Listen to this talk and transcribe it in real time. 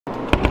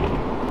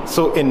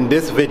So in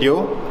this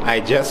video, I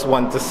just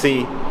want to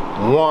say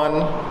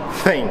one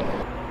thing.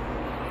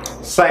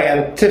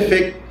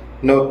 Scientific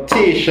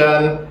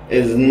notation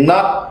is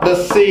not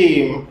the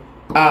same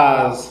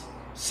as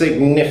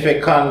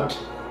significant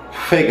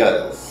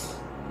figures.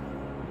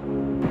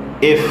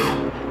 If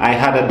I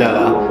had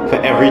 $1 for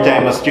every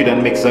time a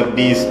student mixes up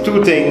these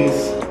two things,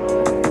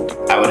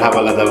 I would have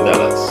a lot of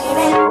dollars.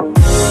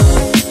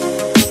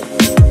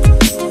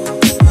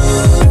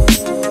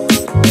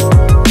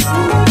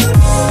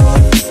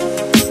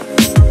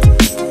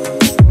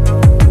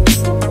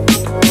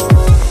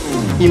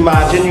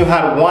 Imagine you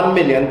had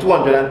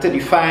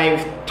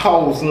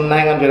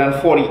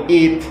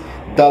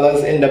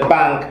 $1,235,948 in the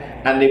bank,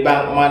 and the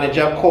bank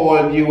manager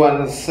called you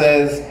and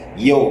says,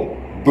 "Yo,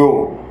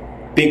 bro,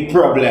 big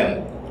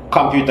problem.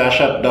 Computer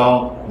shut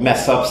down,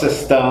 mess up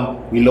system.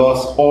 We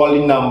lost all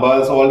the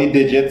numbers, all the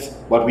digits,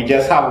 but we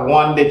just have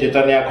one digit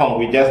on your account.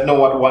 We just know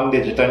what one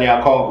digit on your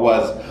account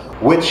was.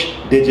 Which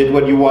digit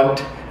would you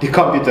want the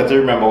computer to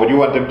remember? Would you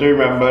want them to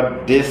remember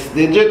this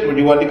digit? Would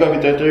you want the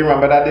computer to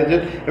remember that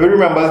digit? If it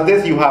remembers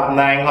this, you have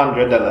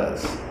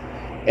 $900.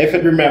 If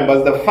it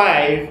remembers the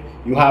 5,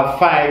 you have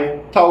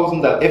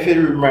 $5,000. If it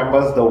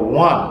remembers the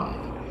 1,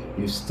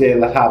 you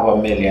still have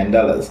 $1 million.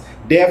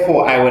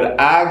 Therefore, I would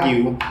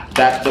argue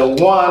that the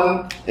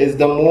 1 is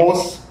the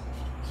most,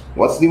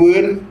 what's the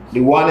word?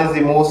 The 1 is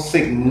the most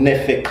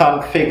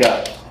significant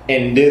figure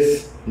in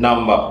this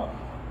number.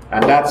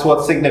 And that's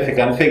what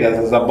significant figures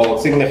is about.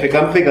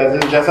 Significant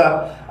figures is just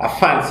a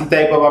fancy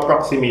type of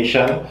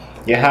approximation.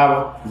 You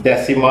have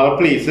decimal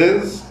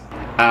places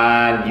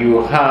and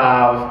you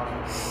have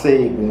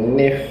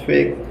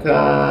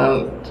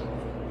significant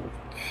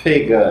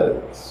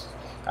figures.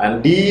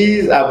 And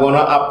these are going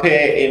to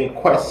appear in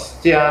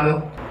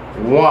question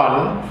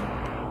 1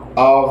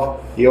 of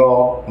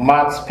your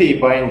maths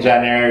paper in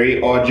January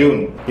or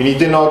June. You need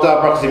to know how to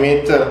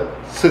approximate a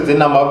certain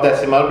number of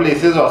decimal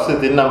places or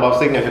certain number of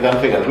significant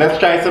figures. Let's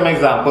try some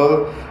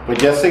examples with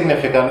just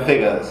significant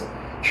figures.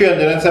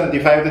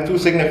 375 to 2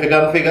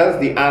 significant figures.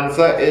 The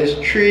answer is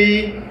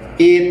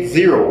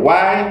 380.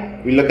 Why?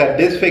 We look at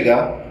this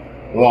figure,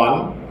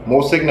 1,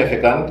 most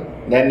significant,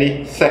 then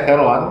the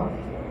second one.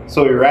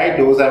 So we write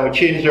those and we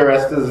change the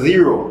rest to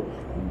 0.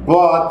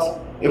 But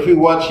if we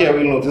watch here,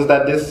 we'll notice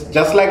that this,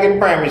 just like in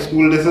primary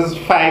school, this is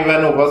 5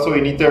 and over, so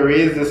we need to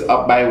raise this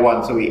up by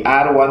 1. So we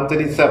add 1 to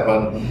the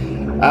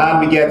 7 and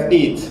we get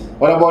 8.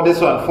 What about this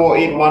one?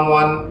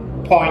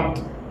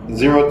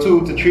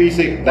 4811.02 to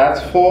 36. That's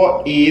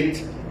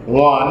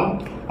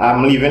 481.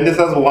 I'm leaving this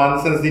as 1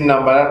 since the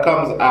number that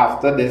comes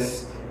after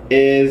this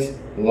is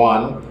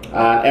 1.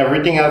 And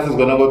everything else is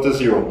going to go to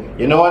 0.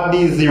 You know what?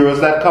 These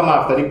zeros that come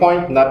after the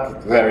point,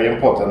 not very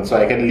important, so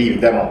I can leave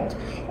them out.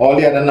 All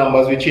the other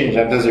numbers we change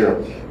them to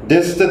 0.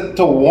 This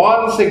to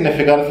 1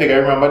 significant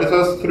figure. Remember, this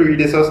was 3,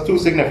 this was 2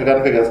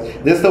 significant figures.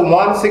 This to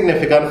 1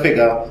 significant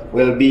figure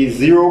will be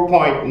 0.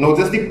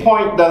 Notice the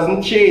point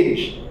doesn't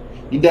change.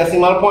 The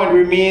decimal point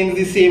remains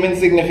the same in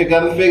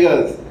significant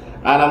figures.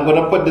 And I'm going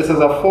to put this as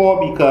a 4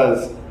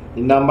 because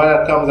the number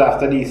that comes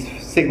after the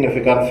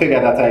significant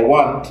figure that I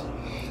want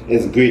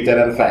is greater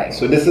than 5.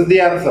 So this is the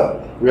answer.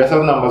 The rest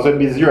of the numbers would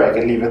be 0. I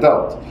can leave it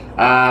out.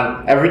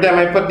 And every time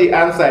I put the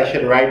answer, I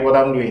should write what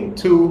I'm doing.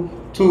 2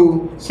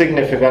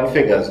 significant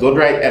figures. Don't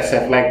write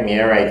SF like me.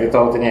 Write it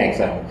out in your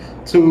exam.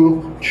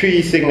 2,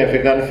 3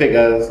 significant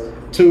figures.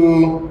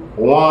 2,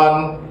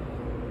 1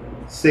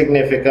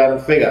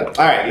 significant figure.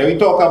 Alright, let me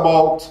talk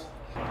about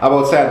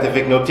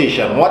scientific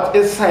notation. What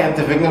is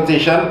scientific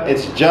notation?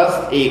 It's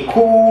just a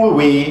cool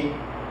way,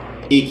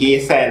 aka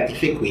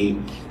scientific way,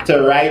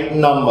 to write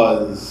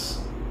numbers.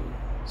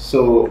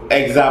 So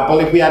example,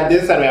 if we had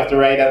this and we have to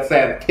write that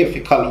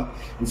scientifically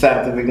in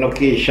scientific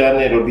notation,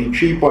 it will be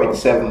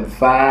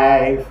 3.75.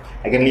 I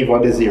can leave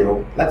out the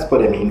 0. Let's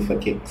put them in for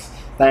kicks.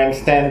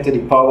 Times 10 to the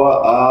power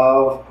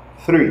of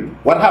 3.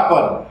 What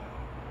happened?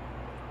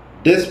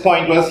 This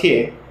point was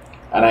here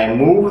and I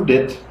moved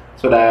it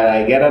so that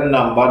I get a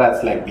number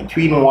that's like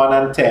between 1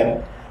 and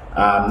 10.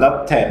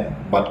 Not 10,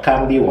 but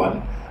can be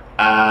 1.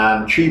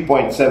 And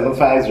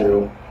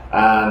 3.750.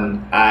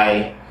 And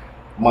I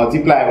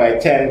multiply by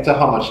 10 to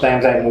how much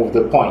times I move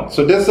the point.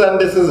 So this and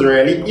this is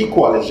really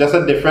equal. It's just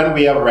a different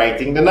way of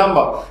writing the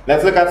number.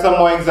 Let's look at some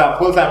more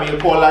examples and we'll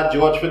call that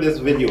George for this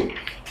video.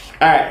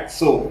 Alright,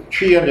 so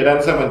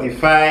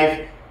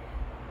 375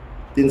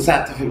 in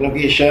scientific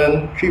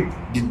notation,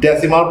 the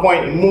decimal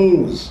point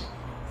moves.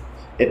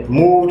 It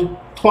moved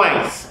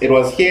twice. It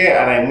was here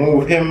and I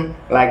move him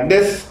like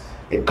this.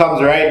 It comes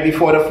right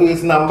before the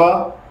first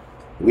number.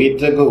 Way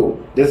to go.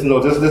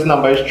 Notice this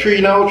number is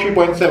 3 now,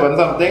 3.7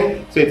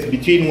 something. So it's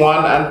between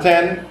 1 and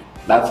 10.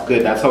 That's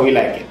good. That's how we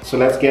like it. So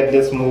let's get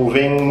this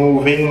moving.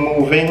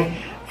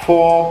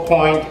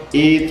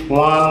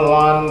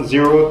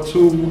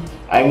 4.81102.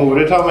 I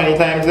moved it how many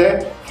times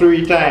there?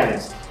 3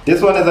 times.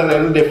 This one is a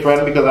little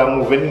different because I'm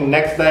moving in the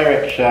next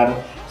direction.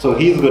 So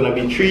he's going to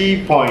be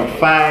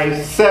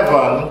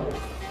 3.57.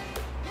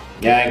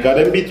 Yeah, I got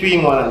in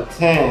between 1 and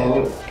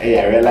 10.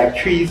 Yeah, I really like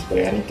 3s, but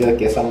I need to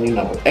get some new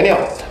numbers.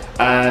 Anyhow.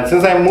 And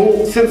since I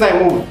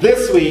moved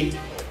this way,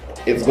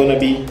 it's going to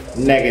be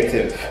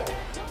negative.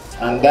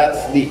 And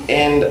that's the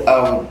end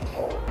of,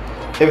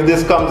 if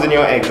this comes in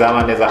your exam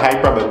and there's a high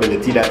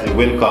probability that it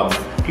will come,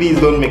 please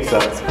don't mix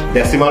up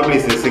decimal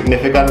places,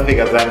 significant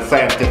figures, and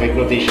scientific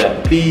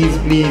notation. Please,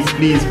 please,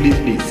 please, please,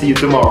 please. See you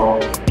tomorrow.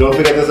 Don't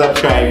forget to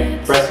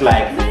subscribe, press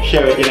like,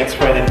 share it your next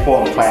friend in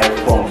Form 5,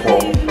 Form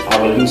 4.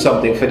 I will do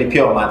something for the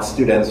pure math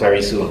students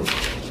very soon.